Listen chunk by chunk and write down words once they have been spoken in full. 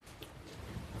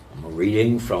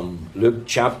Reading from Luke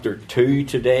chapter 2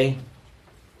 today.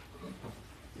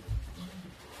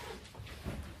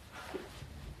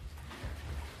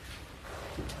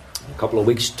 In a couple of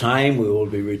weeks' time we will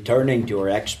be returning to our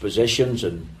expositions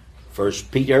in 1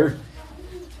 Peter,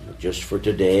 just for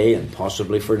today and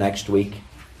possibly for next week.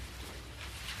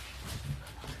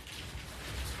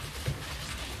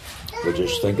 We'll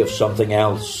just think of something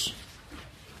else.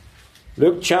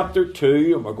 Luke chapter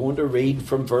 2, and we're going to read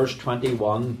from verse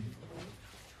 21.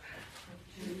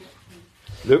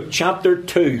 Luke chapter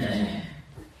 2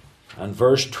 and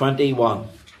verse 21.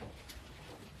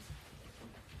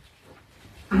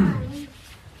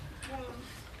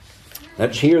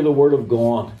 Let's hear the word of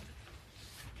God.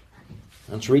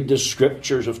 Let's read the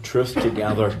scriptures of truth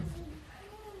together.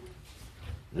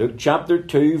 Luke chapter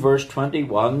 2 verse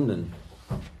 21.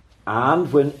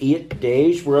 And when 8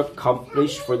 days were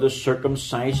accomplished for the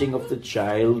circumcising of the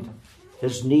child,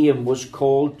 his name was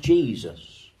called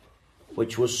Jesus,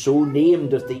 which was so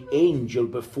named of the angel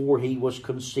before he was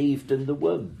conceived in the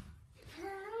womb.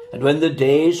 And when the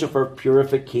days of her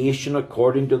purification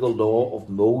according to the law of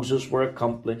Moses were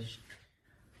accomplished,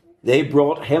 they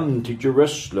brought him to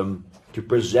Jerusalem to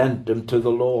present him to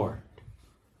the Lord.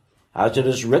 As it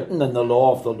is written in the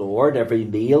law of the Lord, every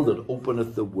male that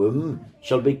openeth the womb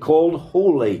shall be called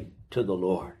holy to the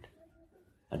Lord,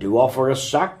 and to offer a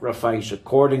sacrifice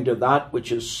according to that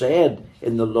which is said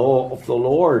in the law of the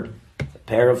Lord, a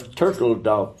pair of turtle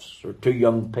doves or 2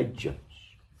 young pigeons.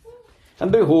 And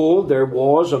behold, there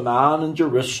was a man in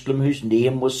Jerusalem whose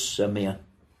name was Simeon.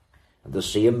 And the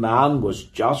same man was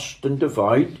just and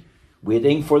devout,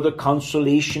 waiting for the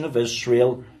consolation of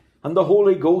Israel, and the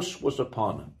Holy Ghost was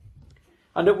upon him.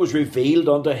 And it was revealed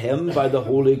unto him by the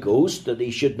Holy Ghost that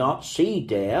he should not see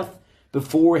death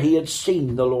before he had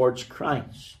seen the Lord's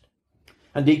Christ.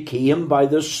 And he came by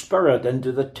the Spirit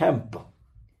into the temple.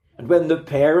 And when the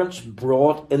parents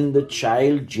brought in the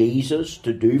child Jesus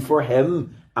to do for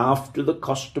him after the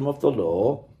custom of the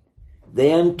law,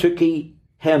 then took he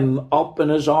him up in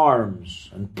his arms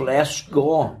and blessed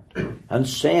God and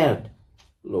said,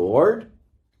 Lord,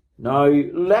 now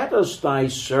lettest thy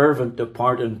servant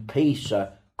depart in peace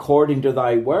according to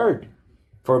thy word,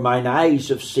 for mine eyes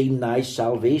have seen thy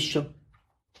salvation,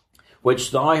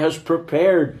 which thou hast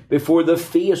prepared before the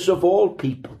face of all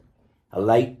people, a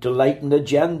light to lighten the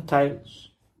Gentiles,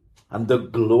 and the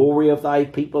glory of thy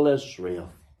people Israel.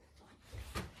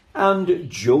 And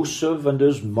Joseph and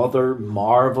his mother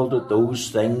marvelled at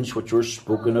those things which were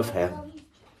spoken of him.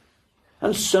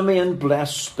 And Simeon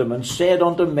blessed them, and said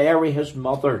unto Mary his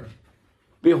mother,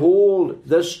 Behold,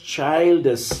 this child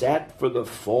is set for the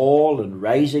fall and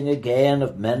rising again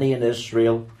of many in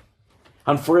Israel,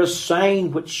 and for a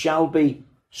sign which shall be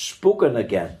spoken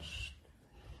against.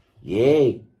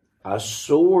 Yea, a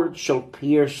sword shall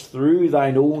pierce through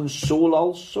thine own soul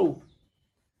also,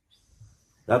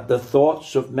 that the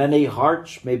thoughts of many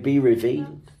hearts may be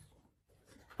revealed.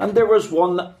 And there was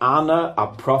one Anna, a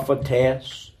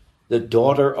prophetess, the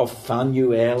daughter of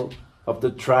Phanuel, of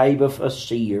the tribe of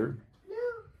Asher.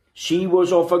 She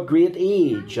was of a great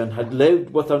age, and had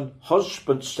lived with an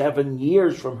husband 7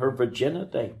 years from her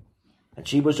virginity. And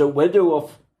she was a widow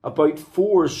of about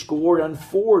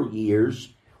 84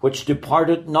 years, which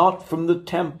departed not from the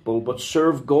temple, but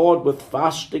served God with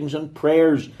fastings and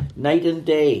prayers night and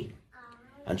day.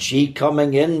 And she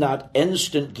coming in that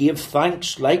instant gave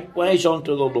thanks likewise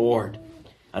unto the Lord,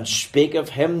 and spake of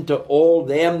him to all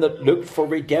them that looked for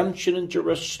redemption in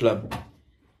Jerusalem.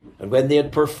 And when they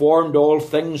had performed all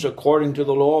things according to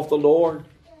the law of the Lord,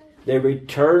 they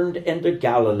returned into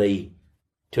Galilee,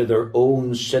 to their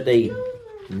own city,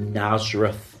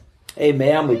 Nazareth.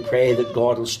 Amen. We pray that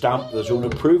God will stamp with his own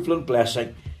approval and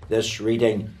blessing this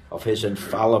reading of his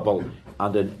infallible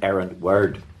and inerrant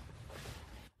word.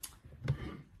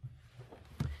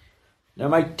 Now,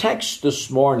 my text this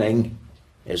morning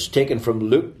is taken from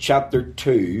Luke chapter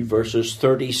 2, verses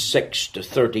 36 to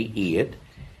 38.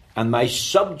 And my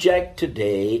subject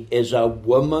today is a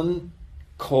woman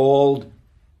called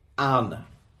Anna.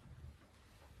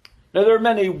 Now, there are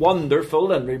many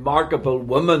wonderful and remarkable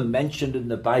women mentioned in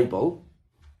the Bible,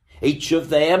 each of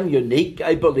them unique,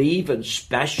 I believe, and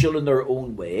special in their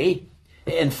own way.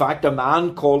 In fact, a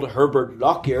man called Herbert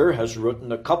Lockyer has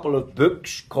written a couple of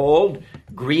books called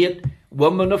Great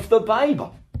Women of the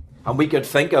Bible. And we could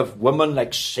think of women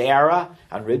like Sarah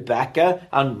and Rebecca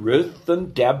and Ruth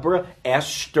and Deborah,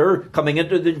 Esther, coming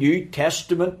into the New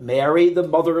Testament, Mary, the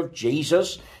mother of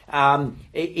Jesus,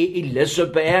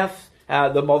 Elizabeth,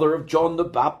 the mother of John the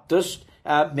Baptist,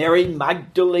 Mary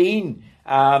Magdalene,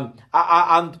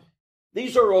 and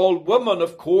these are all women,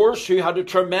 of course, who had a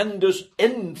tremendous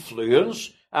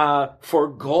influence for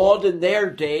God in their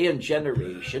day and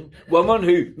generation, women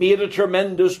who made a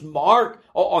tremendous mark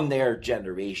on their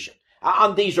generation.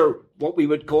 And these are what we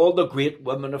would call the great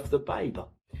women of the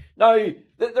Bible. Now,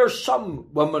 there's some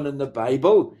women in the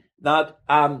Bible that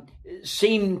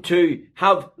seem to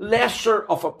have lesser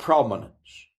of a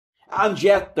prominence, and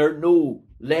yet they're no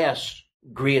less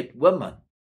great women.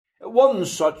 One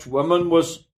such woman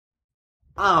was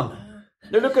Anna.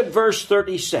 Now look at verse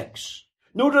 36.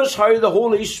 Notice how the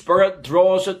Holy Spirit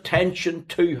draws attention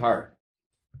to her.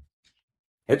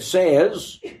 It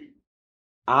says,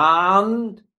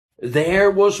 and there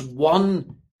was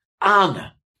one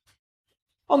Anna.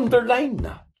 Underline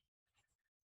that.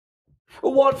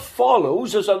 What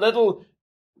follows is a little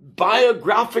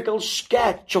biographical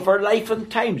sketch of her life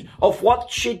and times, of what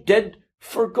she did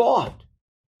for God.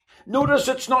 Notice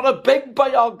it's not a big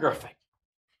biography.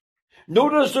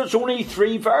 Notice there's only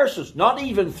 3 verses, not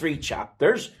even 3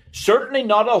 chapters, certainly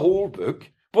not a whole book,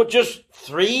 but just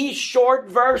 3 short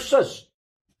verses.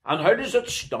 And how does it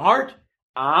start?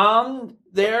 And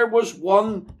there was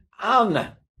one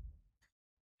Anna.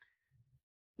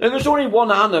 Now there's only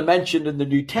one Anna mentioned in the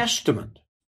New Testament.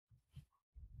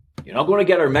 You're not going to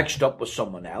get her mixed up with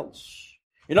someone else.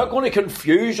 You're not going to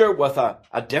confuse her with a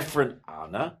different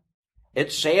Anna.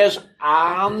 It says,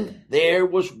 and there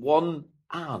was one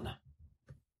Anna.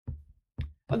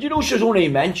 And you know she's only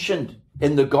mentioned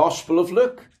in the Gospel of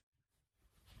Luke.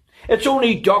 It's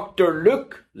only Dr.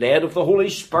 Luke, led of the Holy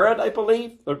Spirit, I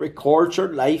believe, that records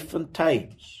her life and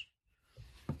times.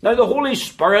 Now the Holy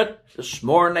Spirit this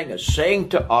morning is saying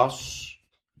to us,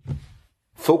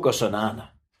 focus on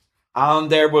Anna. And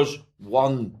there was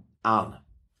one Anna.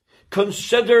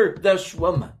 Consider this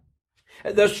woman.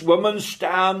 This woman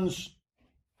stands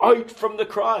out from the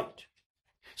crowd.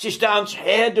 She stands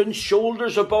head and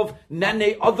shoulders above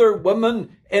many other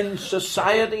women in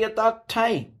society at that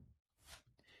time.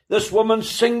 This woman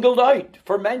singled out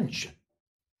for mention.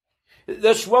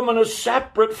 This woman is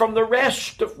separate from the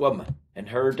rest of women in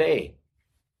her day.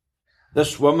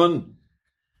 This woman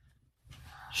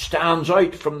stands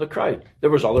out from the crowd. There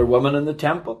was other women in the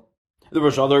temple. There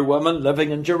was other women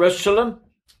living in Jerusalem.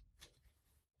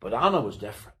 But Anna was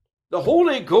different. The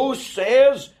Holy Ghost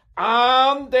says,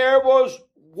 and there was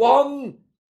one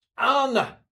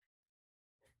Anna.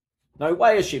 Now,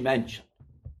 why is she mentioned?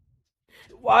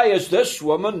 Why is this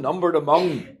woman numbered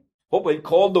among what we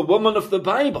call the woman of the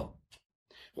Bible?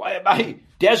 Why am I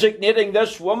designating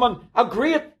this woman a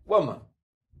great woman?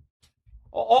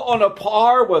 On a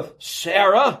par with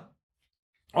Sarah,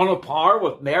 on a par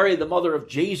with Mary, the mother of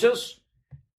Jesus,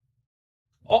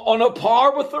 on a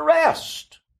par with the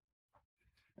rest.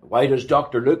 Why does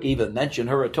Dr. Luke even mention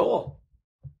her at all?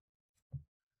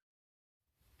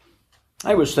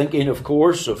 I was thinking, of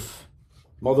course, of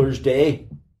Mother's Day.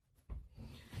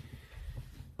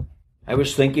 I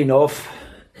was thinking of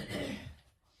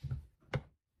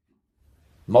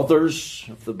mothers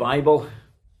of the Bible.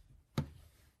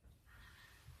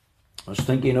 I was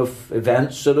thinking of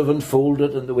events that have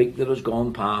unfolded in the week that has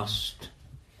gone past.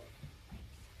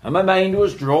 And my mind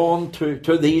was drawn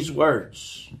to these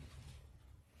words.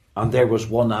 And there was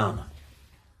one Anna.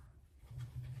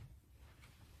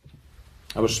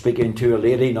 I was speaking to a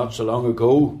lady not so long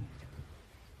ago.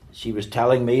 She was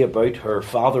telling me about her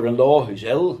father-in-law who's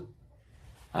ill.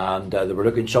 And they were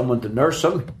looking for someone to nurse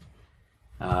him.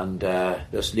 And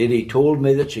this lady told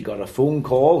me that she got a phone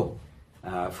call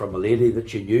from a lady that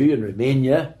she knew in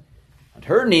Romania. And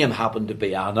her name happened to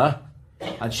be Anna.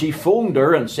 And she phoned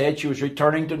her and said she was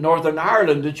returning to Northern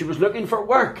Ireland and she was looking for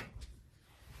work.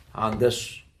 And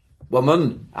this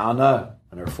woman, Anna,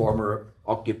 and her former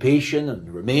occupation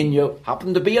in Romania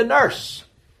happened to be a nurse.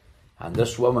 And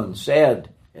this woman said,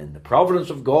 in the providence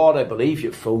of God, I believe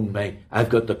you phoned me. I've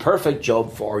got the perfect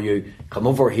job for you. Come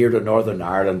over here to Northern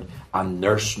Ireland and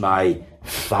nurse my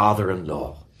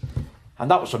father-in-law. And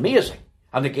that was amazing.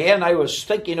 And again, I was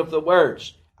thinking of the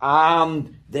words,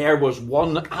 and there was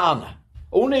one Anna.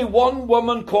 Only one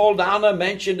woman called Anna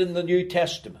mentioned in the New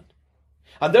Testament.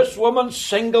 And this woman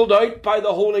singled out by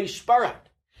the Holy Spirit.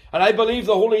 And I believe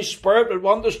the Holy Spirit would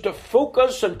want us to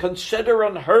focus and consider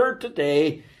on her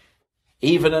today,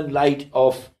 even in light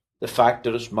of the fact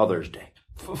that it's Mother's Day.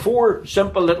 4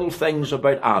 simple little things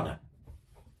about Anna.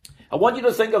 I want you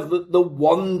to think of the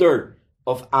wonder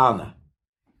of Anna.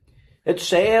 It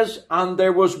says, and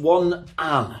there was one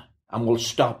Anna. And we'll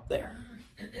stop there.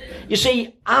 You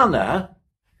see, Anna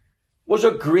was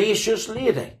a gracious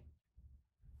lady.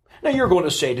 Now you're going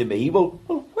to say to me, well,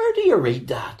 where do you read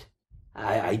that?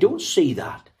 I don't see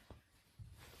that.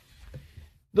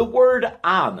 The word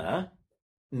Anna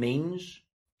means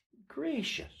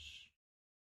gracious.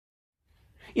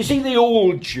 You see, the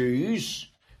old Jews,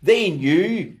 they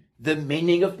knew the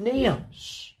meaning of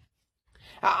names.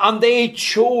 And they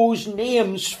chose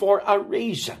names for a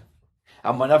reason.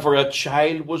 And whenever a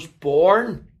child was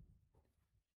born,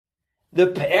 the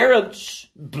parents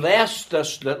blessed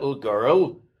this little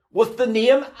girl with the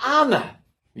name Anna.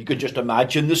 You can just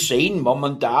imagine the scene, mum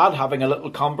and dad having a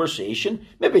little conversation,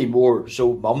 maybe more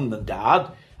so mum than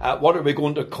dad. What are we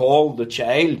going to call the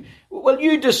child? Well,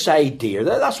 you decide, dear.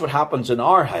 That's what happens in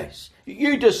our house.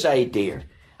 You decide, dear.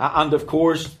 And of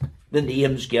course, the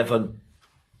name's given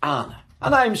Anna.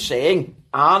 And I'm saying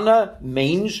Anna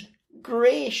means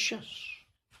gracious.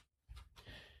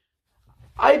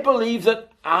 I believe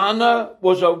that Anna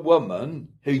was a woman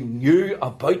who knew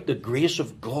about the grace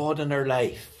of God in her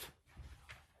life.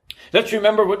 Let's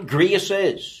remember what grace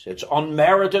is. It's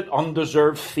unmerited,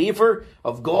 undeserved favour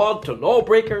of God to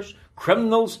lawbreakers,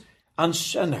 criminals, and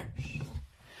sinners.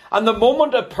 And the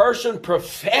moment a person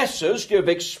professes to have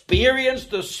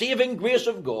experienced the saving grace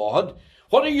of God,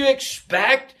 what do you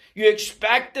expect? You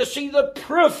expect to see the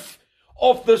proof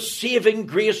of the saving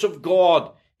grace of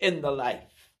God in the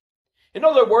life. In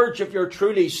other words, if you're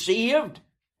truly saved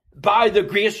by the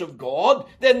grace of God,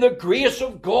 then the grace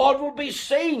of God will be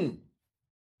seen.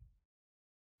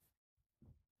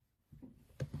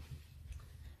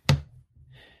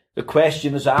 The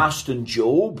question is asked in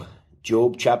Job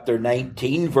chapter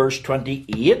 19, verse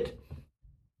 28.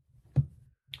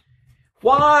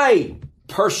 Why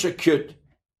persecute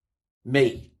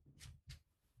me?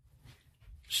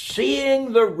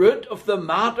 Seeing the root of the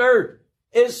matter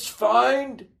is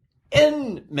found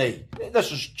in me.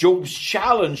 This is Job's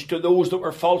challenge to those that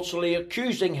were falsely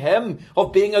accusing him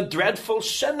of being a dreadful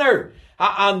sinner.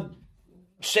 And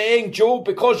saying, Job,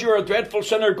 because you're a dreadful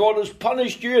sinner, God has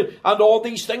punished you, and all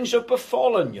these things have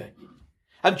befallen you.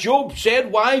 And Job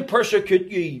said, why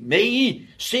persecute ye me,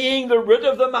 seeing the root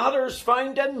of the matter is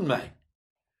found in me?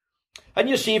 And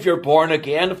you see, if you're born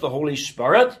again of the Holy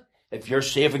Spirit, if you're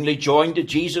savingly joined to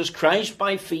Jesus Christ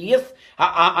by faith,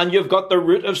 and you've got the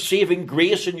root of saving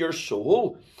grace in your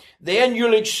soul, then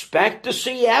you'll expect to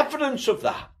see evidence of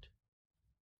that.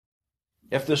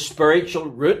 If the spiritual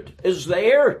root is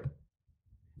there,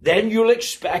 then you'll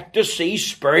expect to see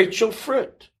spiritual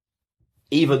fruit,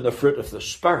 even the fruit of the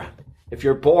Spirit. If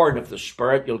you're born of the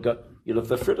Spirit, you'll have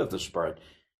the fruit of the Spirit.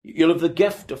 You'll have the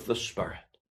gift of the Spirit.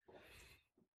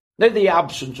 Now, the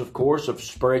absence, of course, of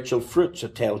spiritual fruit's a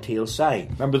telltale sign.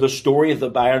 Remember the story of the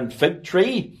barren fig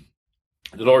tree?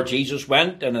 The Lord Jesus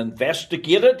went and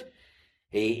investigated.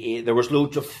 There was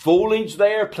loads of foliage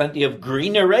there, plenty of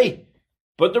greenery,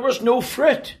 but there was no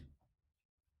fruit.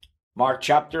 Mark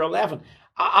chapter 11.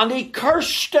 And he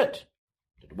cursed it.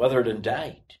 It withered and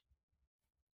died.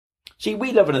 See,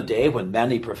 we live in a day when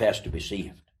many profess to be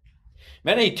saved.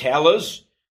 Many tell us,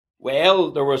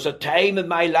 well, there was a time in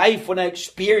my life when I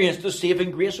experienced the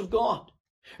saving grace of God.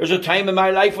 There's a time in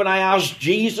my life when I asked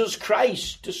Jesus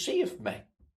Christ to save me.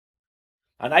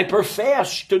 And I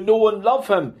profess to know and love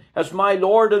him as my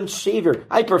Lord and Saviour.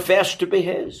 I profess to be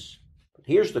his. But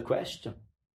here's the question.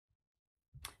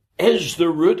 Is the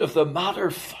root of the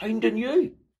matter found in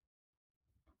you?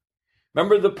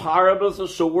 Remember the parable of the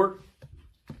sower?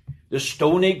 The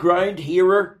stony ground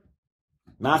hearer?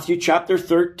 Matthew chapter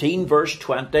 13, verse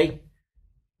 20.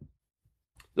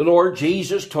 The Lord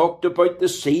Jesus talked about the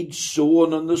seed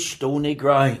sown on the stony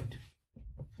ground.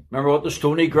 Remember what the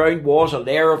stony ground was? A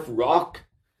layer of rock,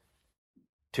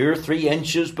 2 or 3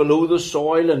 inches below the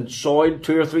soil, and soil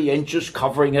 2 or 3 inches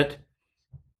covering it.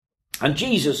 And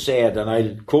Jesus said, and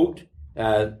I'll quote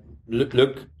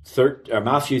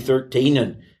Matthew 13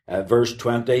 and verse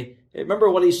 20. Remember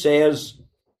what he says?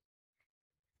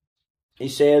 He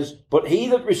says, but he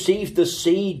that received the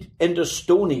seed into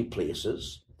stony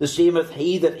places, the same as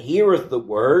he that heareth the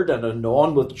word, and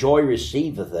anon with joy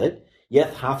receiveth it,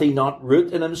 yet hath he not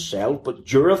root in himself, but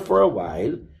dureth for a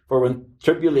while. For when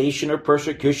tribulation or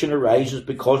persecution arises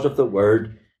because of the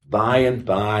word, by and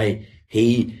by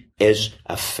he is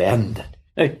offended.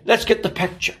 Now, let's get the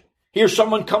picture. Here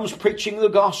someone comes preaching the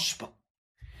gospel,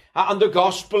 and the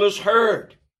gospel is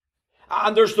heard.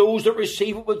 And there's those that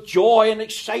receive it with joy and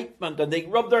excitement, and they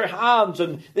rub their hands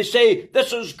and they say,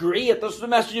 this is great, this is the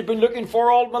message I've been looking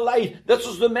for all my life, this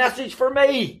is the message for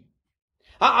me.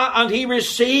 And he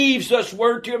receives this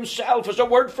word to himself as a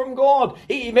word from God.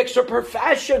 He makes a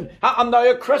profession, I'm now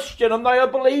a Christian, I'm now a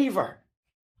believer.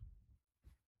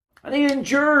 And he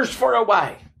endures for a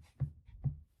while,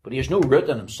 but he has no root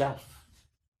in himself.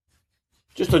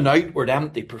 Just an outward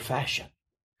empty profession.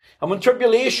 And when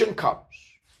tribulation comes,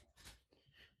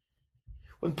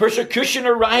 when persecution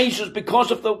arises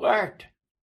because of the word,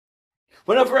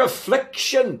 whenever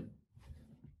affliction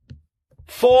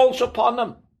falls upon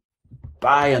him,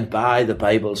 by and by, the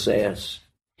Bible says,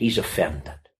 he's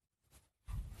offended.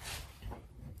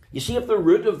 You see, if the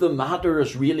root of the matter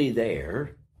is really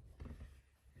there,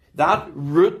 that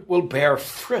root will bear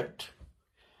fruit.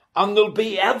 And there'll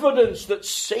be evidence that's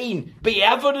seen, be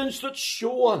evidence that's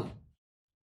shown.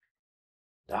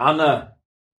 Anna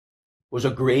was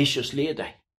a gracious lady.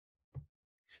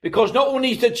 Because not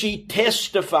only did she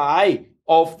testify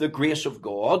of the grace of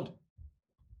God,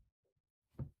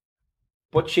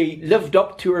 but she lived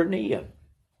up to her name.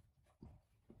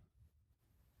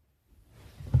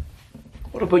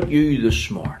 What about you this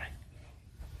morning?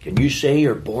 Can you say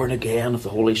you're born again of the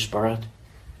Holy Spirit?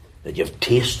 That you've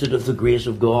tasted of the grace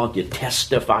of God, you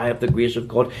testify of the grace of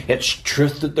God. It's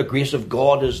truth that the grace of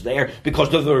God is there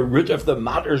because of the root of the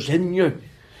matters in you.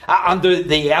 And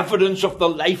the evidence of the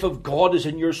life of God is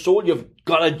in your soul. You've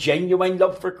got a genuine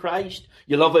love for Christ.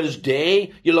 You love his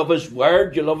day, you love his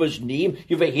word, you love his name.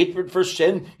 You have a hatred for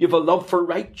sin, you have a love for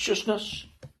righteousness.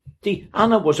 See,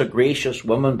 Anna was a gracious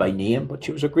woman by name, but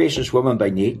she was a gracious woman by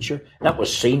nature. That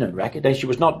was seen and recognized. She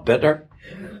was not bitter.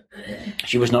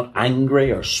 She was not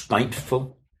angry or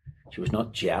spiteful. She was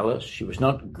not jealous. She was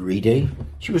not greedy.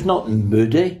 She was not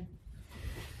moody.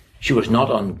 She was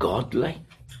not ungodly.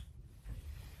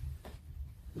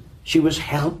 She was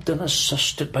helped and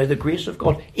assisted by the grace of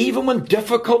God, even when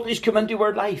difficulties come into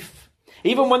her life,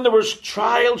 even when there was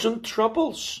trials and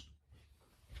troubles.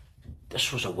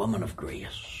 This was a woman of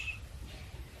grace.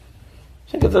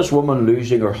 Think of this woman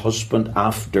losing her husband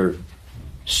after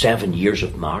 7 years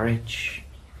of marriage.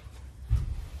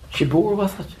 She bore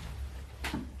with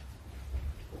it.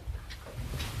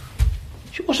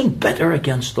 She wasn't bitter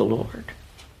against the Lord.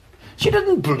 She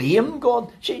didn't blame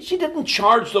God. She didn't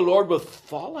charge the Lord with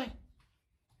folly.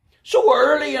 So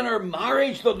early in her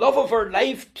marriage, the love of her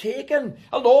life taken,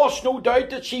 a loss no doubt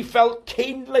that she felt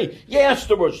keenly. Yes,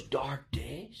 there was dark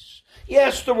days.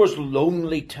 Yes, there was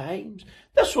lonely times.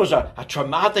 This was a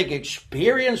traumatic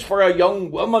experience for a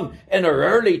young woman in her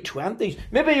early 20s,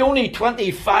 maybe only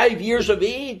 25 years of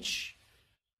age.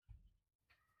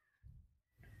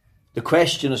 The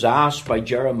question is asked by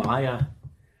Jeremiah,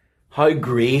 how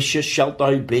gracious shalt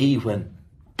thou be when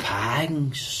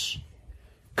pangs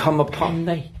come upon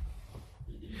thee?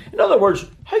 In other words,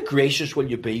 how gracious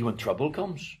will you be when trouble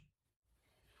comes?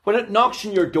 When it knocks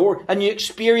on your door and you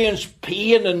experience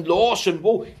pain and loss and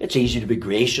woe, it's easy to be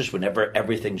gracious whenever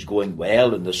everything's going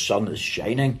well and the sun is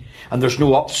shining and there's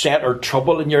no upset or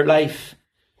trouble in your life.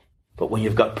 But when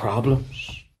you've got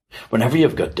problems, whenever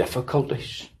you've got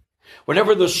difficulties,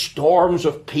 whenever the storms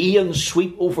of pain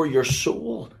sweep over your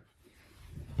soul,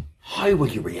 how will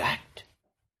you react?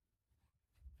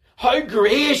 How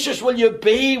gracious will you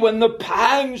be when the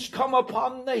pangs come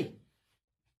upon thee?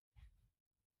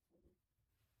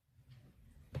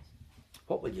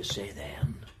 What will you say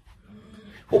then?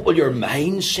 What will your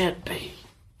mindset be?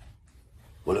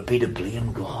 Will it be to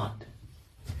blame God?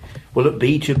 Will it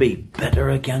be to be bitter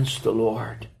against the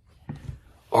Lord?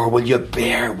 Or will you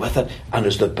bear with it? And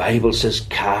as the Bible says,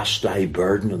 cast thy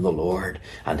burden on the Lord,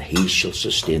 and he shall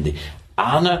sustain thee.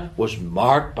 Anna was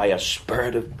marked by a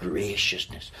spirit of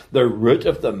graciousness. The root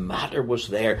of the matter was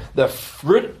there. The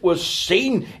fruit was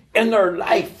seen in her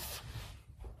life.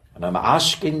 And I'm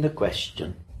asking the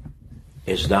question,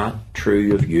 is that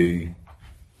true of you,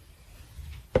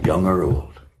 young or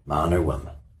old, man or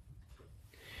woman?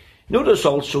 Notice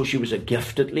also she was a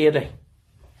gifted lady.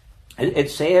 It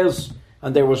says,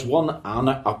 and there was one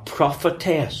Anna, a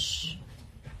prophetess.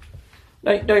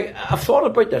 Now, I've thought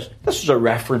about this. This is a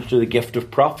reference to the gift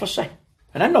of prophecy.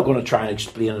 And I'm not going to try and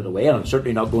explain it away, and I'm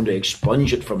certainly not going to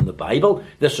expunge it from the Bible.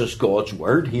 This is God's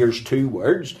word. Here's two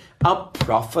words, a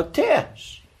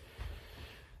prophetess.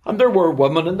 And there were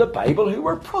women in the Bible who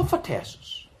were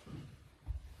prophetesses.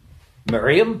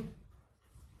 Miriam,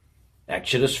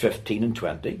 Exodus 15 and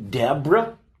 20.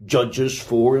 Deborah, Judges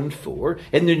 4 and 4.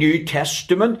 In the New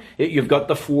Testament, you've got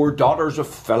the 4 daughters of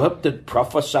Philip that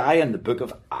prophesy in the book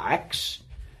of Acts.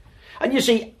 And you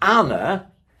see, Anna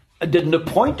didn't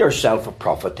appoint herself a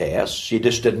prophetess. She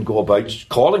just didn't go about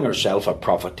calling herself a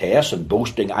prophetess and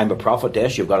boasting, I'm a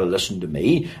prophetess, you've got to listen to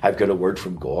me, I've got a word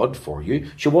from God for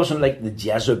you. She wasn't like the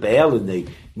Jezebel in the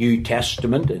New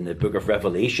Testament, in the book of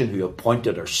Revelation, who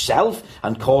appointed herself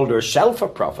and called herself a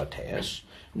prophetess.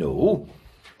 No.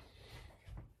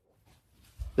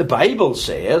 The Bible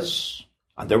says,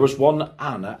 and there was one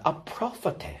Anna, a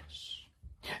prophetess.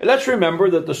 Let's remember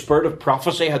that the spirit of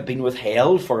prophecy had been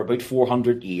withheld for about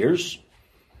 400 years.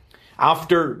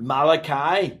 After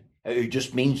Malachi, who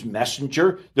just means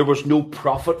messenger, there was no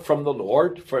prophet from the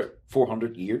Lord for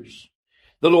 400 years.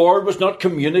 The Lord was not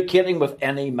communicating with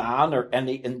any man or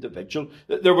any individual.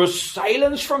 There was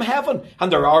silence from heaven.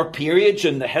 And there are periods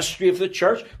in the history of the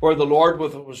church where the Lord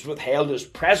was withheld his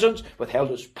presence, withheld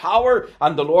his power,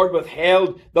 and the Lord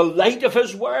withheld the light of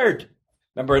his word.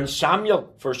 Remember in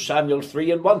Samuel, 1 Samuel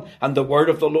 3:1, and the word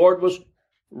of the Lord was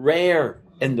rare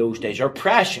in those days, or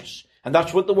precious. And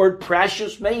that's what the word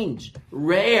precious means,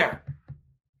 rare.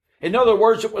 In other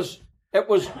words, it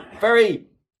was very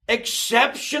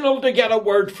exceptional to get a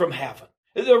word from heaven.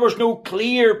 There was no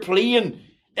clear, plain,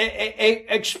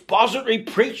 expository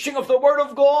preaching of the word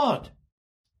of God.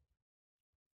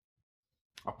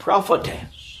 A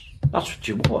prophetess, that's what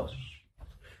she was.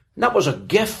 And that was a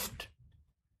gift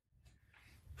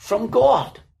from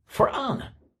God for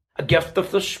Anna, a gift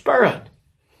of the Spirit.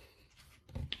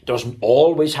 It doesn't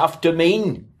always have to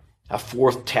mean a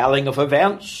forthtelling of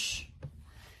events.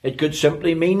 It could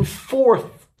simply mean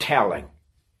forthtelling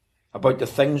about the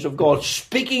things of God,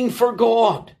 speaking for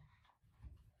God.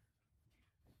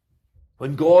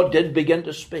 When God did begin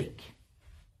to speak,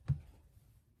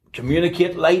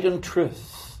 communicate light and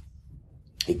truth,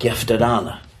 he gifted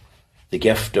Anna the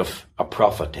gift of a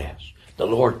prophetess. The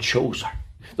Lord chose her.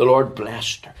 The Lord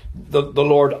blessed her. The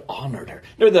Lord honoured her.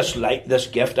 Now, this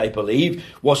gift, I believe,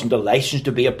 wasn't a license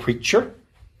to be a preacher.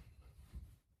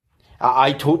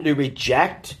 I totally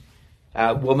reject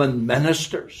women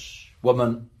ministers,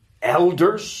 women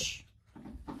elders,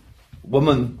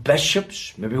 women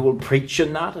bishops. Maybe we'll preach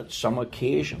in that at some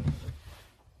occasion.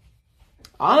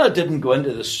 Anna didn't go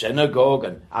into the synagogue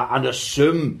and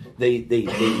assume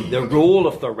the role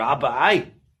of the rabbi.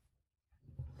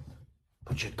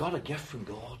 But she'd got a gift from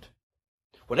God.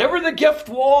 Whatever the gift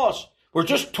was, we're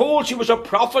just told she was a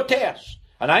prophetess.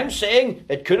 And I'm saying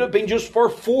it could have been just for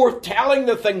foretelling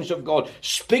the things of God,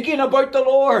 speaking about the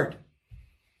Lord.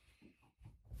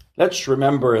 Let's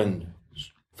remember in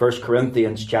 1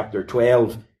 Corinthians chapter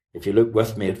 12, if you look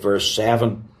with me at verse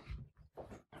 7,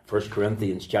 1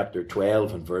 Corinthians chapter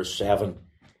 12 and verse 7,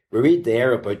 we read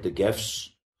there about the gifts.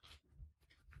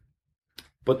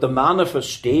 But the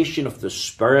manifestation of the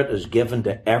Spirit is given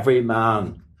to every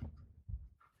man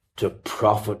to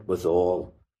profit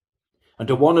withal. And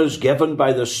to one is given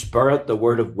by the Spirit the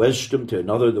word of wisdom, to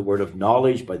another the word of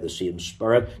knowledge by the same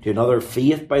Spirit, to another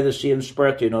faith by the same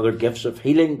Spirit, to another gifts of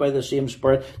healing by the same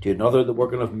Spirit, to another the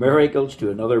working of miracles,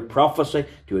 to another prophecy,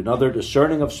 to another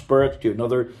discerning of spirits, to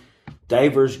another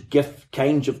divers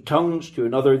kinds of tongues, to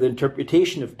another the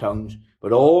interpretation of tongues.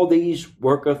 But all these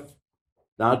worketh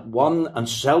that one and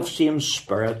selfsame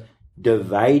Spirit,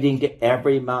 dividing to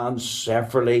every man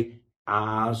severally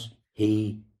as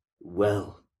he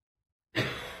will.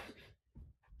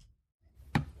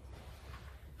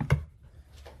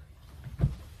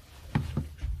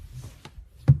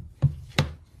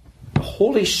 The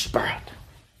Holy Spirit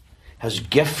has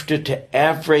gifted to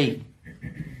every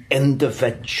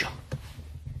individual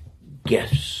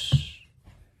gifts.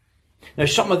 Now,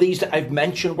 some of these that I've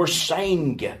mentioned were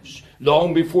sign gifts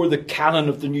long before the canon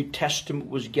of the New Testament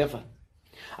was given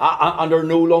and are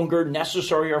no longer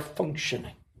necessary or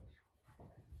functioning.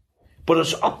 But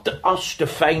it's up to us to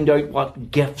find out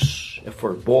what gifts, if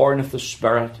we're born of the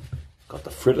Spirit, got the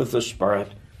fruit of the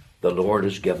Spirit, the Lord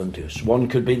has given to us. One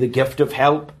could be the gift of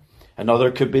help.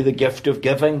 Another could be the gift of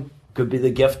giving. Could be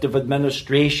the gift of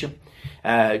administration.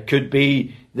 Could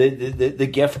be the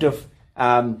gift of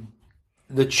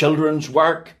the children's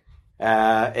work.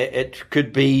 It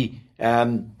could be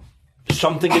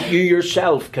something that you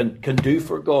yourself can do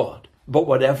for God. But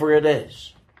whatever it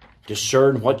is,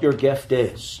 discern what your gift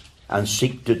is and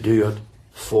seek to do it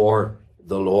for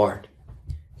the Lord.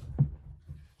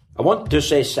 I want to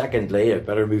say secondly, I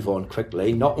better move on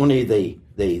quickly, not only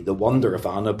the wonder of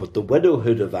Anna, but the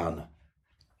widowhood of Anna.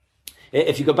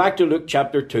 If you go back to Luke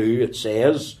chapter 2, it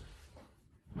says,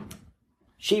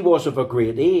 she was of a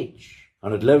great age,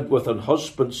 and had lived with an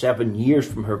husband 7 years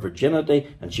from her virginity,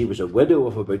 and she was a widow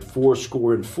of about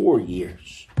 84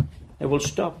 years. Now we'll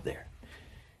stop there.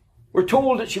 We're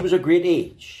told that she was a great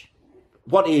age.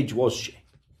 What age was she?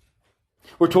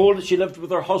 We're told that she lived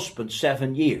with her husband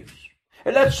 7 years.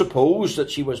 And let's suppose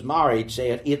that she was married,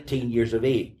 say, at 18 years of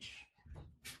age.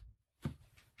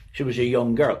 She was a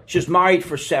young girl. She was married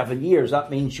for 7 years.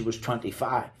 That means she was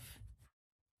 25.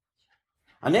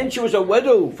 And then she was a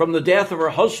widow from the death of her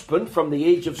husband from the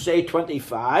age of, say,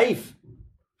 25.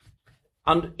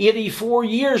 And 84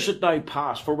 years had now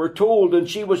passed, for we're told, and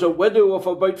she was a widow of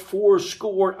about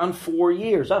 84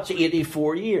 years. That's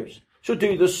 84 years. So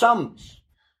do the sums.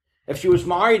 If she was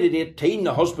married at 18,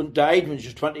 the husband died when she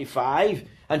was 25,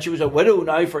 and she was a widow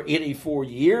now for 84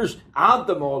 years, add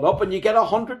them all up and you get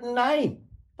 109.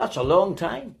 That's a long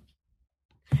time.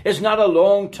 It's not a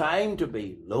long time to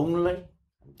be lonely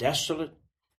and desolate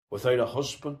without a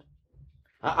husband.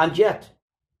 And yet,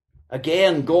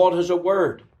 again, God has a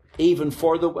word, even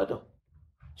for the widow.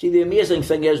 See, the amazing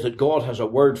thing is that God has a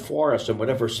word for us in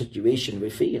whatever situation we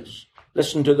face.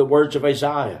 Listen to the words of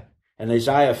Isaiah. In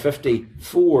Isaiah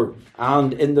 54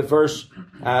 and in the verse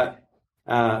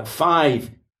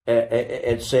 5,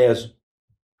 it says,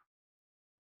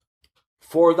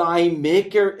 "For thy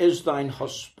Maker is thine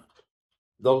husband,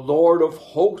 the Lord of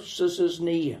hosts is his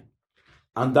name,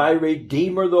 and thy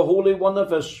Redeemer, the Holy One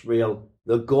of Israel,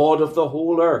 the God of the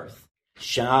whole earth,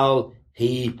 shall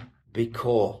he be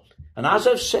called." And as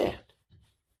I've said,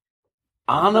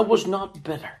 Anna was not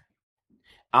bitter.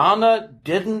 Anna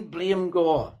didn't blame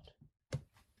God.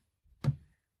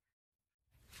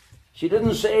 She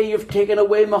didn't say, "You've taken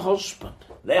away my husband,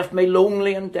 left me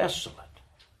lonely and desolate."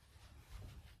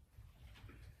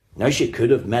 Now, she could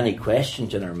have many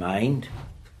questions in her mind.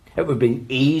 It would have been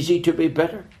easy to be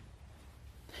bitter.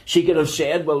 She could have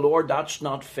said, "Well, Lord, that's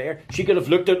not fair." She could have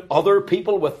looked at other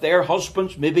people with their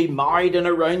husbands, maybe married in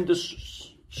around the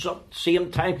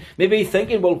same time, maybe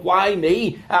thinking, "Well, why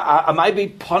me? Am I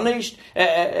being punished?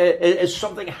 Has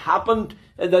something happened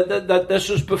that this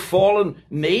has befallen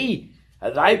me?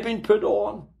 That I've been put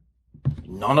on?"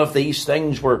 None of these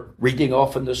things we're reading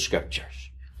off in the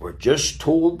scriptures. We're just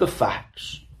told the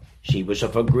facts. She was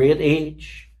of a great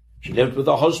age. She lived with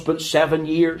a husband 7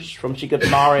 years from she got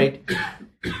married.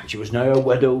 She was now a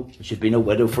widow. She'd been a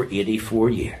widow for 84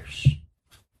 years.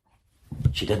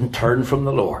 She didn't turn from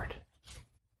the Lord.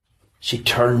 She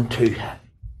turned to him.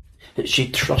 She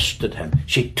trusted him.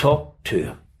 She talked to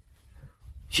him.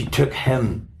 She took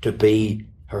him to be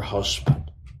her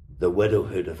husband, the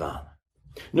widowhood of Anna.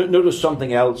 Notice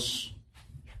something else.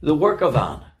 The work of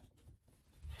Anna.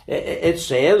 It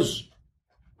says,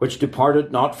 "Which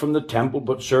departed not from the temple,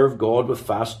 but served God with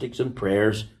fastings and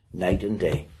prayers night and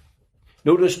day."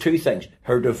 Notice two things,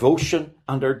 her devotion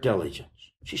and her diligence.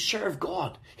 She served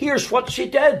God. Here's what she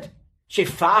did. She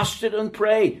fasted and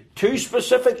prayed. Two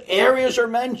specific areas are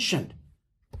mentioned.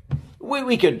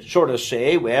 We could sort of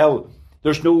say, well,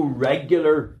 there's no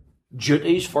regular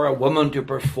duties for a woman to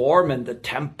perform in the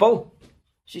temple.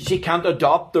 She can't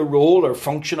adopt the role or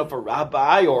function of a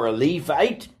rabbi or a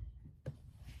Levite.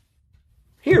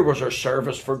 Here was her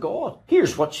service for God.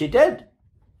 Here's what she did.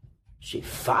 She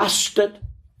fasted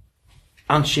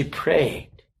and she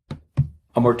prayed.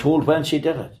 And we're told when she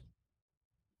did it.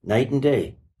 Night and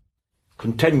day.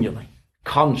 Continually.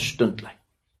 Constantly.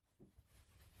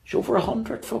 She's over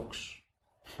 100, folks.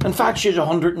 In fact, she's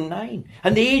 109.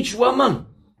 An aged woman.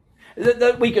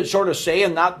 That we could sort of say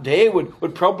in that day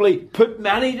would probably put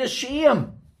many to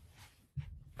shame.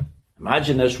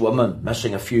 Imagine this woman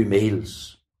missing a few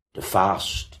meals to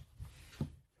fast.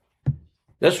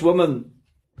 This woman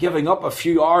giving up a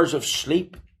few hours of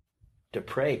sleep to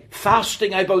pray.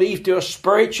 Fasting, I believe, to a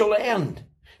spiritual end.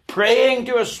 Praying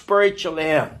to a spiritual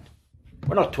end.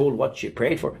 We're not told what she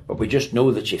prayed for, but we just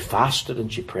know that she fasted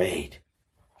and she prayed.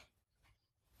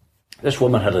 This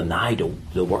woman had an eye to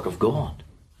the work of God.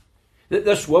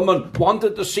 This woman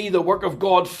wanted to see the work of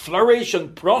God flourish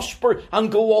and prosper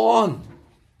and go on.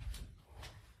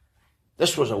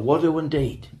 This was a widow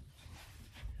indeed.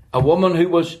 A woman who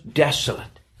was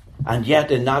desolate. And yet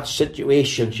in that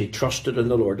situation she trusted in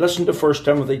the Lord. Listen to 1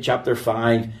 Timothy chapter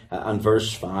 5 and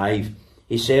verse 5.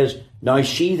 He says, "Now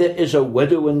she that is a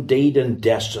widow indeed and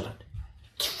desolate,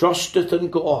 trusteth in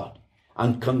God,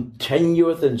 and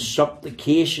continueth in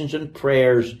supplications and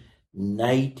prayers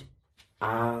night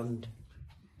and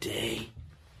day."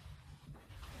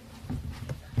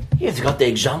 You've got the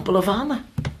example of Anna.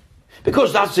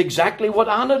 Because that's exactly what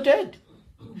Anna did.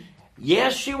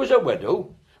 Yes, she was a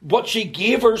widow, but she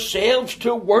gave herself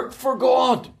to work for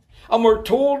God. And we're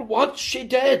told what she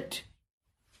did.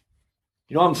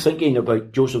 You know, I'm thinking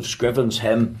about Joseph Scriven's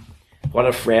hymn, "What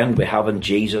a friend we have in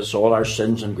Jesus, all our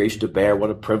sins and griefs to bear, what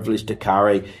a privilege to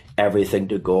carry everything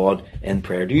to God in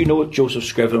prayer." Do you know that Joseph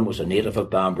Scriven was a native of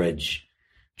Banbridge?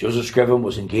 Joseph Scriven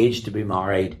was engaged to be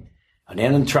married, and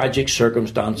then in tragic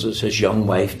circumstances his young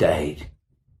wife died,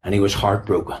 and he was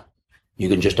heartbroken. You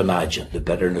can just imagine the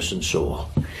bitterness and soul.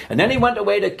 And then he went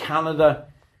away to Canada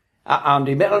and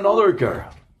he met another girl.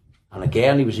 And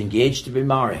again he was engaged to be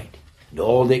married. And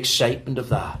all the excitement of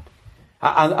that.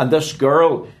 And this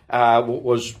girl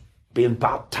was being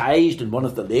baptized in one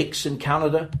of the lakes in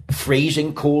Canada.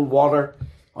 Freezing cold water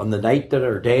on the night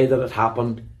or day that it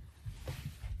happened.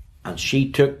 And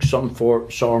she took some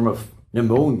form of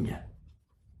pneumonia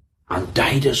and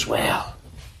died as well.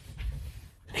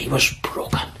 He was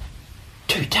broken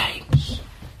 2 times.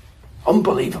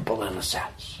 Unbelievable in a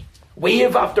sense.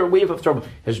 Wave after wave of trouble.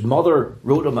 His mother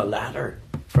wrote him a letter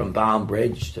from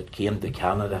Banbridge that came to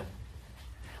Canada.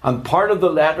 And part of the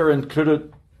letter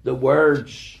included the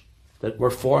words that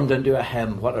were formed into a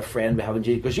hymn, What a Friend We Have in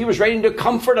Jesus. Because she was writing to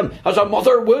comfort him as a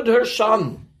mother would her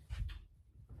son.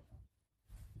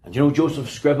 And you know,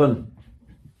 Joseph Scriven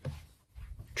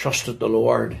trusted the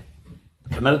Lord,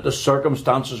 committed the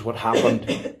circumstances, what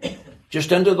happened,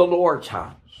 just into the Lord's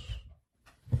hands.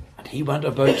 And he went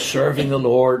about serving the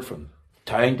Lord from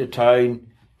town to town,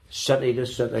 city to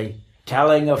city,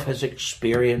 telling of his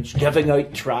experience, giving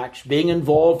out tracts, being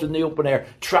involved in the open air,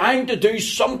 trying to do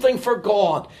something for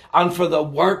God and for the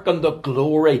work and the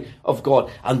glory of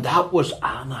God. And that was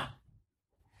Anna.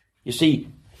 You see,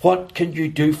 what can you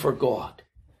do for God?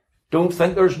 Don't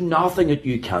think there's nothing that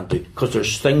you can't do, because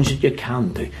there's things that you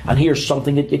can do. And here's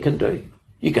something that you can do.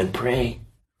 You can pray.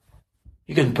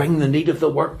 You can bring the need of the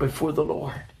work before the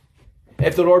Lord.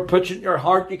 If the Lord puts it in your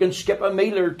heart, you can skip a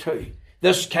meal or two.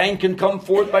 This kind can come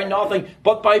forth by nothing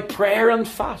but by prayer and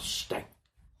fasting.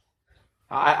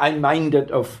 I'm minded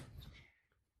of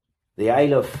the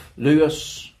Isle of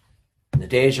Lewis in the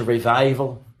days of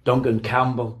revival, Duncan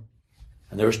Campbell.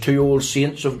 And there was two old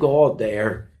saints of God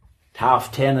there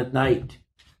at 10:30 at night.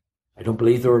 I don't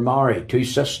believe they were married, two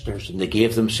sisters, and they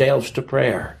gave themselves to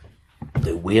prayer.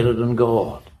 They waited on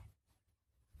God.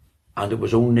 And it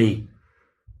was only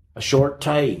a short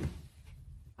time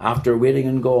after waiting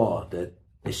on God that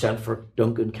they sent for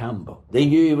Duncan Campbell. They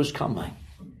knew he was coming.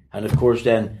 And of course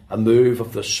then a move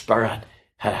of the Spirit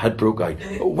had broke out.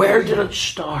 But where did it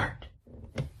start?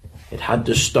 It had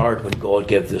to start when God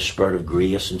gave the spirit of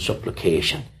grace and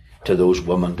supplication to those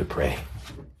women to pray.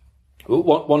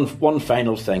 One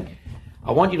final thing.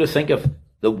 I want you to think of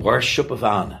the worship of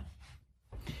Anna.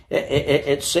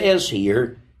 It says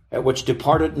here, which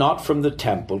departed not from the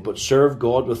temple, but served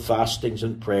God with fastings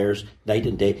and prayers night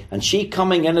and day. And she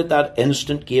coming in at that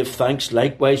instant gave thanks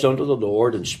likewise unto the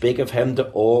Lord, and spake of him to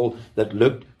all that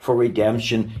looked for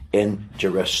redemption in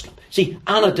Jerusalem. See,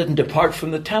 Anna didn't depart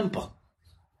from the temple.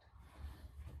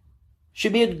 She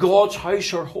made God's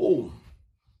house her home.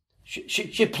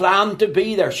 She planned to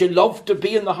be there. She loved to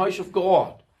be in the house of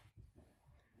God.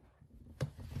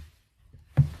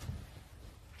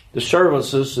 The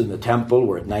services in the temple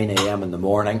were at 9 a.m. in the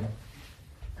morning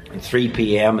and 3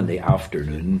 p.m. in the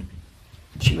afternoon.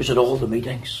 She was at all the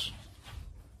meetings.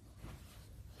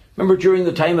 Remember, during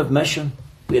the time of mission,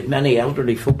 we had many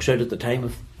elderly folks out at the time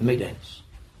of the meetings.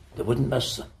 They wouldn't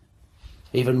miss them.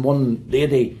 Even one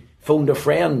lady phoned a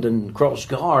friend in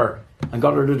Crossgar and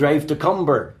got her to drive to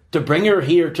Cumber to bring her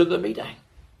here to the meeting,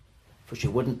 for she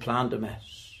wouldn't plan to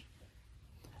miss.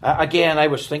 Again, I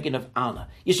was thinking of Anna.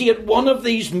 You see, at one of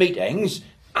these meetings,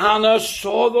 Anna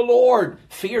saw the Lord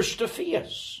face to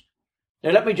face. Now,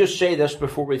 let me just say this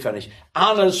before we finish.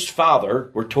 Anna's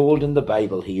father, we're told in the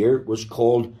Bible here, was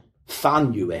called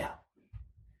Phanuel.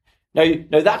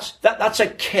 Now that's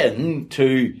akin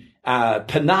to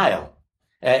Peniel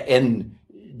in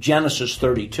Genesis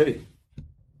 32.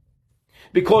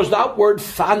 Because that word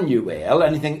Phanuel,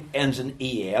 anything ends in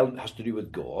E-L, has to do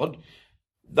with God.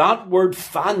 That word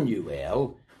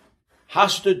Phanuel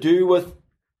has to do with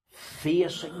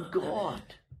facing God,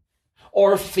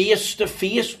 or face to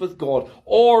face with God,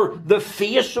 or the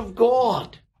face of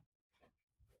God.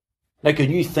 Now,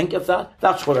 can you think of that?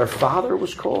 That's what her father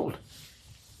was called.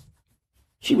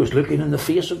 She was looking in the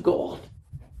face of God.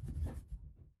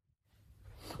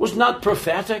 Wasn't that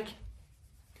prophetic?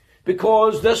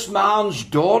 Because this man's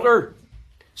daughter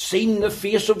seen the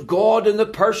face of God in the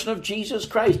person of Jesus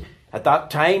Christ. At that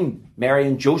time, Mary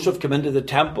and Joseph came into the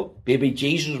temple. Baby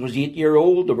Jesus was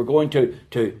 8-year-old. They were going to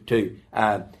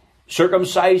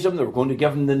circumcise him. They were going to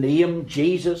give him the name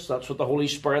Jesus. That's what the Holy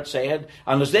Spirit said.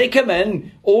 And as they came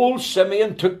in, old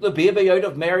Simeon took the baby out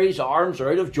of Mary's arms, or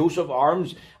out of Joseph's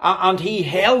arms, and he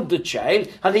held the child,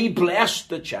 and he blessed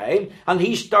the child, and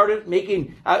he started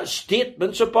making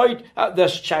statements about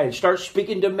this child, started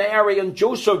speaking to Mary and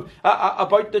Joseph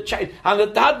about the child. And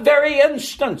at that very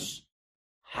instance,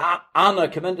 Anna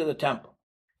came into the temple.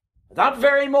 At that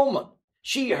very moment,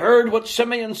 she heard what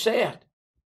Simeon said.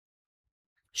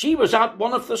 She was at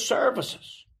one of the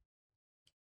services.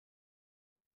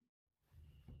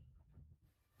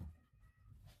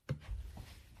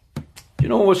 You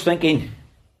know, I was thinking,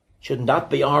 shouldn't that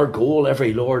be our goal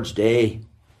every Lord's Day?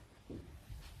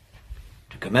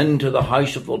 To come into the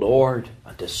house of the Lord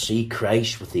and to see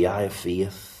Christ with the eye of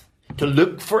faith. To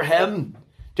look for him.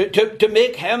 To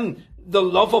make him the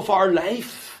love of our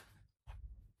life.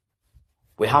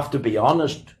 We have to be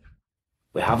honest.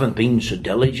 We haven't been so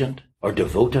diligent or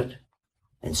devoted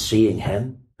in seeing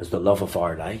him as the love of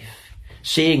our life.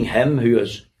 Seeing him who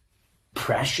has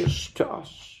precious to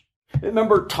us.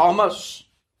 Remember Thomas?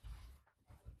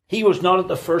 He was not at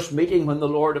the first meeting when the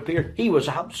Lord appeared. He was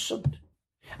absent.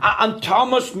 And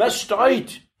Thomas missed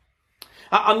out.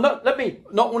 And let me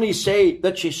not only say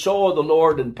that she saw the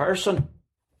Lord in person,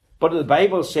 but the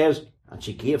Bible says, and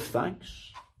she gave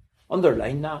thanks.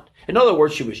 Underline that. In other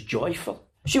words, she was joyful.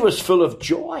 She was full of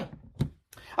joy.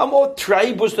 And what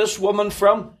tribe was this woman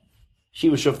from? She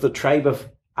was of the tribe of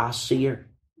Asher,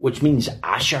 which means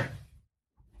Asher.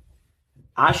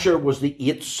 Asher was the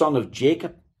 8th son of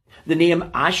Jacob. The name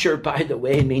Asher, by the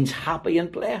way, means happy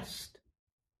and blessed.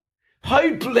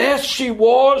 How blessed she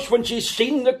was when she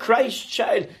seen the Christ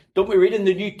child. Don't we read in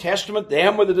the New Testament,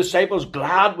 them were the disciples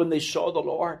glad when they saw the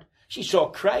Lord. She saw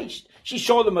Christ. She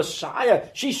saw the Messiah.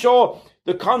 She saw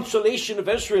the consolation of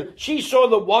Israel. She saw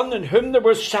the one in whom there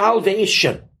was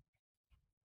salvation.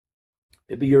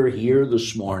 Maybe you're here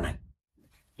this morning.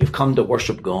 You've come to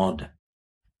worship God.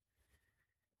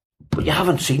 But you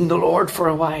haven't seen the Lord for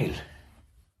a while.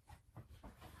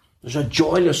 There's a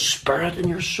joyless spirit in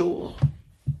your soul.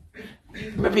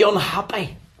 Maybe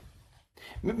unhappy.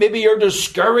 Maybe you're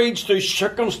discouraged through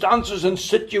circumstances and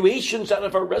situations that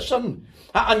have arisen.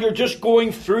 And you're just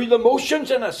going through the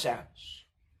motions in a sense.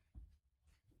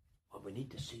 Well, we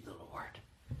need to see the Lord.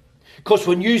 Because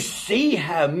when you see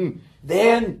Him,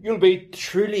 then you'll be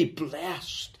truly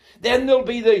blessed. Then there'll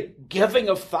be the giving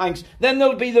of thanks. Then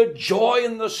there'll be the joy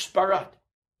in the Spirit.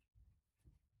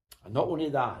 And not only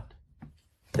that,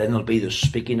 then there'll be the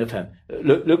speaking of Him.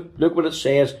 Look what it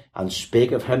says. And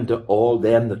spake of Him to all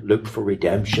them that look for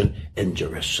redemption in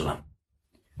Jerusalem.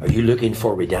 Are you looking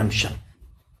for redemption?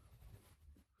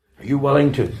 Are you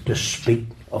willing to speak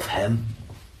of Him?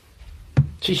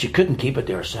 See, she couldn't keep it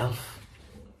to herself.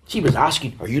 She was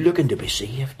asking, are you looking to be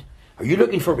saved? Are you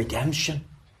looking for redemption?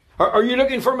 Are you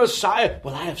looking for Messiah?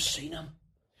 Well, I have seen Him.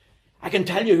 I can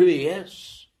tell you who He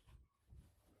is.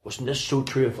 Wasn't this so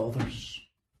true of others?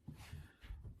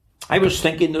 I was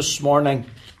thinking this morning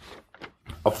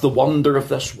of the wonder of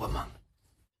this woman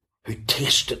who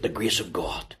tasted the grace of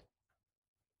God.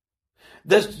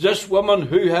 This woman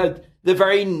who had the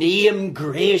very name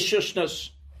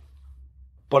graciousness,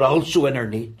 but also in her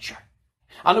nature.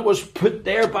 And it was put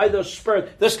there by the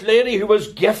Spirit. This lady who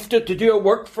was gifted to do a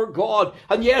work for God.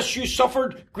 And yes, she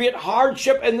suffered great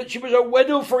hardship in that she was a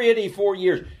widow for 84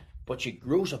 years. But she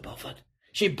grows above it.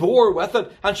 She bore with it,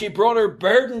 and she brought her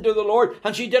burden to the Lord,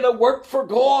 and she did a work for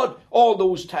God all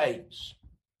those times.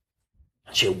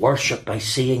 And she worshipped by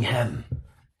seeing Him.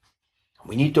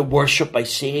 We need to worship by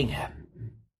seeing Him.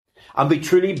 And be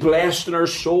truly blessed in our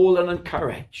soul and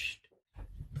encouraged.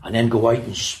 And then go out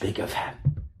and speak of Him.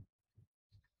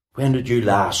 When did you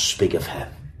last speak of Him?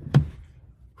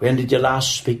 When did you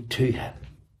last speak to Him?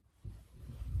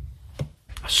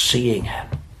 A seeing Him.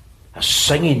 A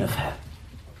singing of Him.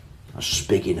 A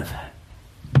speaking of Him.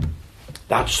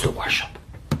 That's the worship.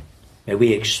 May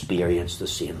we experience the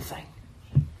same thing.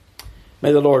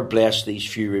 May the Lord bless these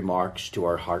few remarks to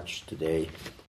our hearts today.